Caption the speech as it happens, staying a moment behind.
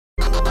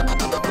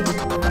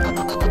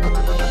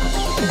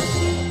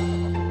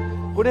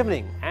Good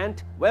evening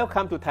and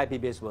welcome to Thai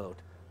PBS World.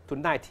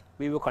 Tonight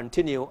we will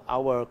continue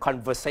our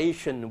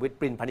conversation with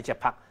Prinn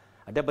Panitchpakdi,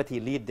 a deputy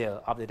leader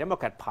of the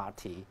Democrat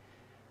Party,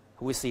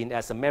 who is seen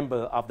as a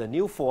member of the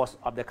new force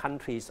of the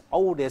country's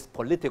oldest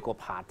political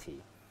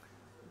party.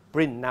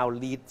 Prinn now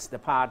leads the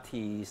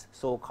party's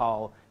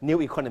so-called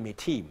New Economy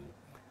team.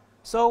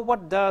 So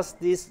what does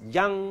this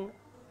young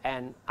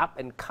and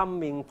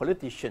up-and-coming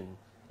politician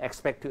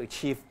expect to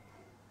achieve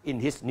in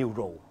his new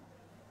role?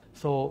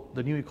 So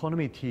the New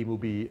Economy team will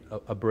be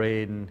a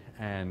brain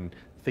and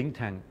think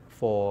tank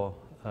for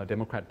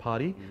Democrat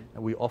Party.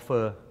 And we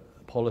offer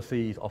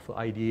policies, offer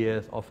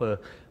ideas, offer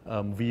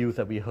views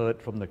that we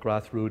heard from the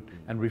grassroots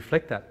and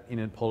reflect that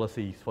in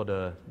policies for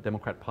the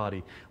Democrat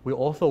Party. We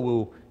also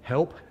will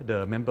help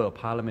the member of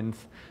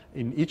parliaments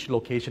in each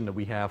location that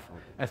we have,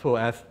 as well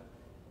as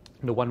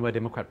the one where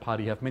Democrat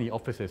Party have many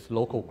offices,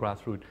 local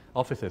grassroots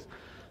offices,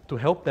 to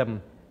help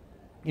them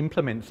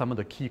implement some of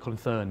the key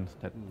concerns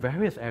that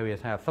various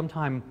areas have.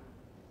 Sometimes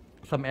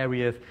some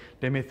areas,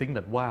 they may think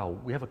that, wow,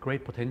 we have a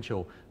great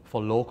potential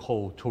for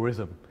local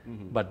tourism,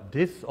 but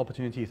these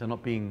opportunities are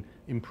not being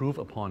improved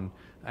upon.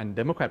 And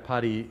Democrat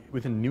Party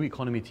within the New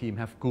Economy team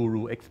have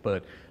guru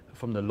expert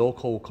from the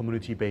local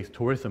community-based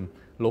tourism.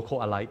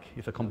 Local Alike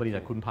is a company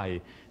that Kun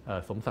Pai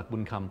Somsak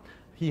Bunkam.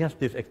 He has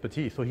this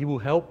expertise, so he will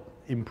help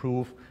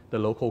improve the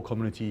local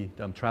community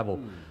travel.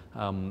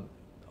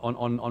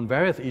 On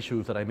various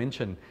issues that I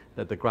mentioned,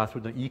 that the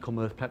grassroots, the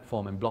e-commerce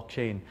platform and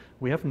blockchain,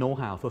 we have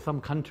know-how. So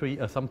some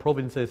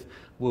provinces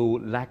will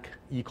lack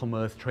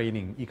e-commerce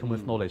training,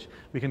 e-commerce knowledge.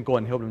 We can go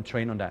and help them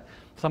train on that.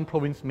 Some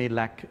provinces may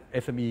lack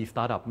SME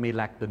startup, may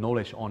lack the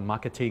knowledge on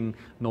marketing,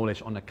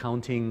 knowledge on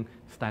accounting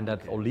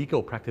standards or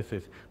legal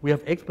practices. We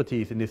have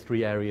expertise in these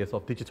three areas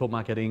of digital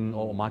marketing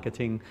or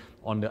marketing,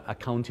 on the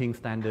accounting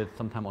standards,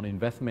 sometimes on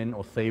investment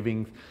or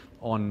savings,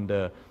 on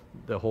the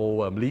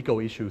whole legal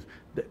issues.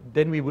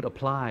 Then we would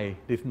apply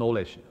this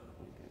knowledge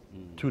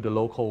to the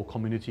local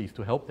communities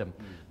to help them.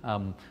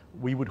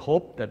 We would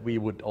hope that we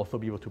would also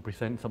be able to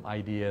present some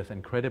ideas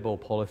and credible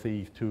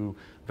policies to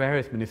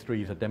various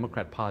ministries that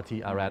Democrat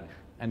Party are at,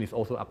 and it's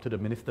also up to the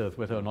ministers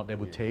whether or not they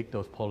would take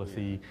those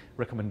policy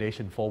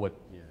recommendations forward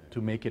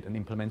to make it and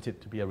implement it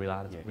to be a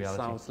reality.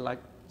 Sounds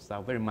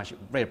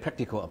very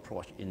practical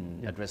approach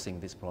in addressing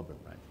this problem,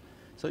 right?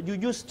 So you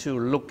used to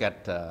look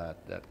at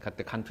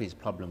the country's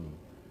problem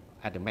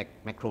at the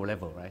macro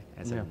level, right?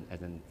 As a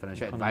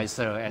financial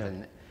advisor, as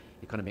an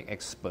economic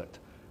expert.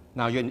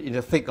 Now you're in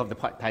the thick of the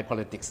Thai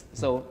politics.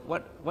 So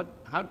what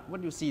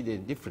do you see the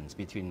difference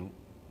between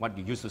what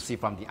you used to see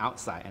from the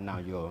outside and now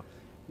your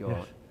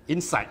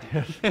inside?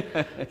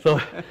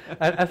 So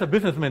as a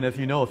businessman, as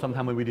you know,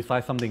 sometimes when we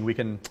decide something, we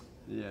can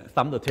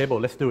stamp the table,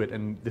 let's do it,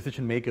 and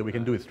decision maker, we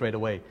can do it straight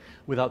away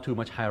without too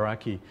much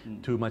hierarchy,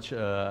 too much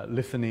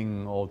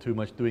listening, or too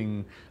much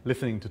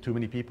listening to too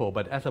many people.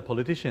 But as a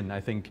politician,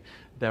 I think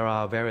there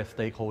are various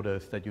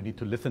stakeholders that you need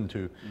to listen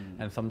to,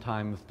 and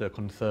sometimes the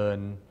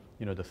concern,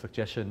 the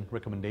suggestion,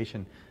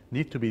 recommendation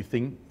need to be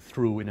think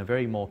through in a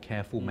very more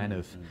careful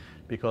manners,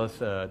 because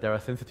there are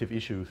sensitive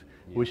issues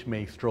which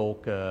may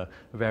stroke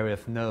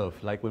various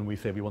nerves, like when we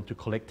say we want to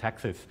collect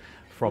taxes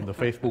from the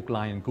Facebook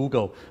line and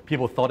Google.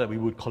 People thought that we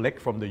would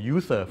collect from the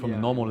user, from the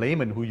normal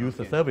layman who use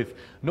the service.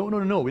 No,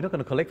 we're not going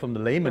to collect from the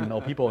layman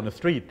or people on the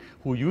street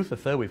who use the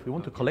service. We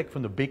want to collect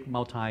from the big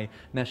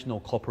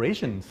multinational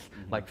corporations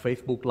like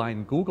Facebook,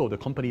 Line, Google, the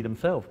company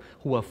themselves,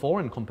 who are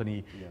foreign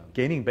company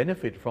gaining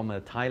benefit from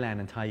Thailand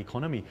and Thai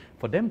economy,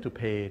 for them to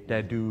pay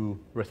their due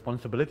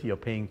responsibility of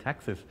paying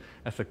taxes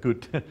as a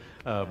good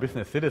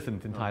business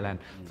citizens in Thailand.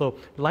 So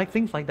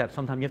things like that,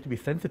 sometimes you have to be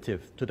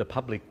sensitive to the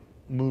public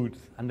moods,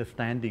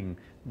 understanding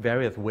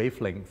various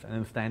wavelengths and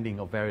understanding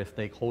of various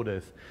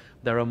stakeholders.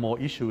 There are more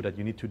issues that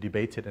you need to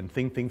debate it and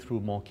think things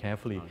through more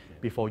carefully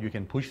before you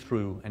can push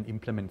through and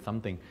implement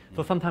something.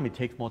 So sometimes it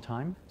takes more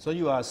time. So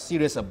you are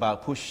serious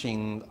about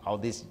pushing all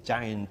these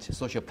giant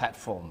social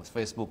platforms,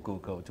 Facebook,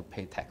 Google, to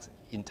pay tax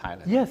in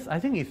Thailand? Yes, I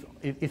think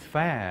it's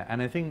fair.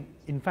 And I think,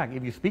 in fact,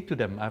 if you speak to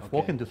them, I've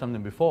spoken to some of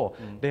them before,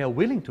 they are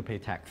willing to pay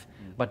tax,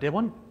 but they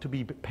want to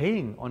be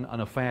paying on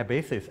a fair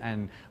basis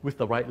and with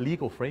the right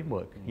legal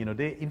framework.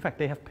 In fact,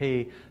 they have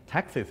paid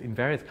taxes in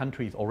various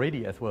countries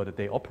already as well that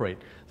they operate.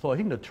 So I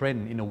think the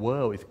trend in the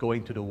world is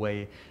going to the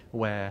way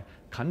where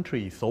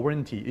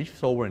sovereignty, each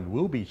sovereign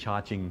will be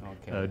charging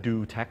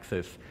due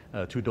taxes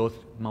to those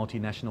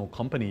multinational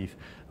companies.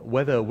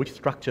 Which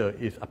structure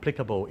is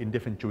applicable in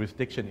different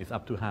jurisdictions is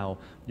up to how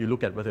you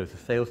look at whether it's a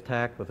sales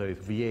tax, whether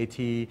it's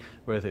VAT,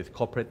 whether it's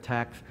corporate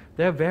tax.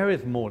 There are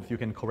various modes you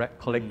can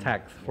collect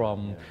tax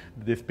from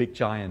these big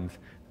giants,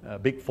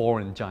 big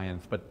foreign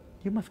giants, but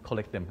you must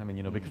collect them. I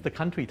mean, because the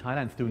country,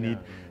 Thailand, still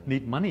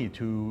need money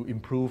to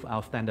improve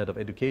our standard of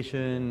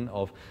education,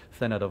 of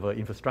standard of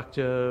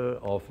infrastructure,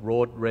 of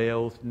road,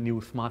 rails,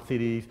 new smart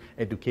cities,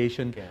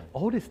 education. Yeah.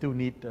 All this still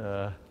need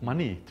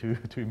money to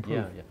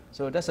improve.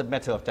 So that's a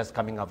matter of just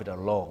coming up with a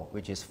law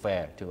which is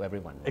fair to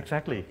everyone. Right?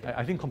 Exactly.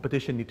 I think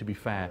competition needs to be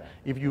fair. Right.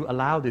 If you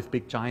allow this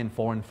big giant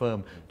foreign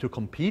firm to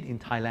compete in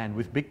Thailand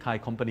with big Thai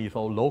companies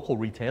or local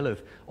retailers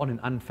on an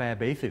unfair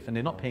basis and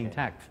they're not paying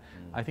tax,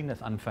 I think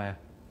that's unfair.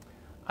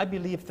 I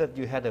believe that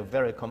you had a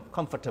very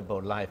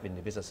comfortable life in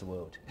the business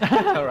world.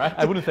 All right?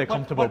 I wouldn't say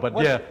comfortable,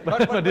 but yeah.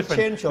 What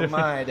changed your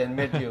mind and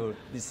made you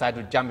decide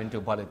to jump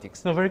into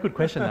politics? No, very good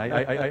question.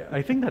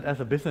 I think that as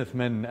a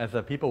businessman, as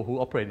a people who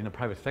operate in the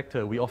private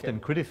sector, we often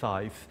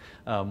criticize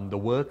the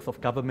works of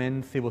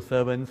government, civil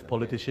servants,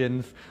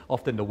 politicians,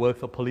 often the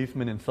works of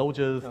policemen and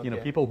soldiers,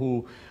 people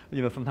who,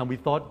 sometimes we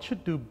thought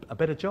should do a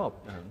better job.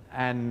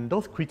 And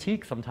those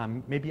critiques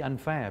sometimes may be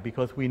unfair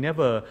because we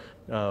never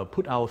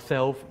put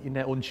ourselves in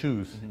their own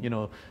shoes.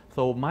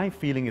 So my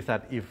feeling is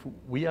that if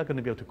we are going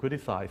to be able to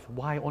criticize,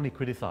 why only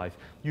criticize?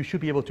 You should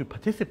be able to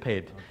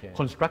participate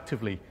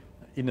constructively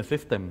in the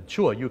system.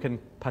 Sure, you can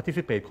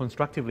participate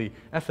constructively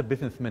as a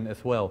businessman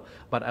as well,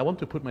 but I want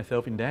to put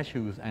myself in their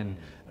shoes and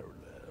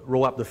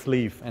roll up the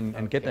sleeve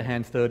and get the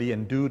hands dirty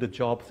and do the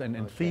jobs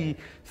and see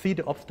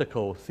the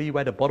obstacles, see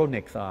where the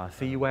bottlenecks are,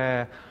 see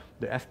where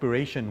the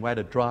aspiration, where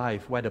the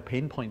drive, where the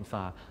pain points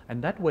are.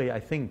 And that way,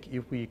 I think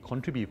if we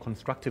contribute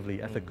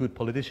constructively as a good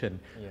politician,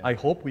 I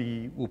hope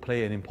we will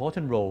play an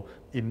important role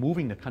in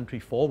moving the country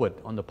forward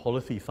on the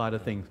policy side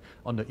of things,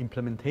 on the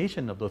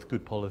implementation of those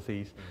good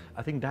policies.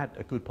 I think that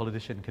a good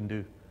politician can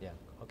do. Yeah.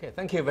 Okay.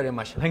 Thank you very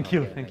much. Thank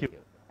you. Thank you.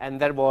 And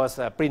that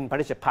was Prinn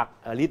Panitchpakdi,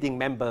 a leading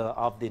member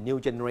of the new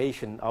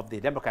generation of the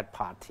Democrat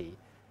Party.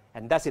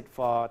 And that's it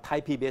for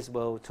Thai PBS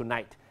World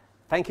tonight.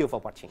 Thank you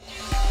for watching.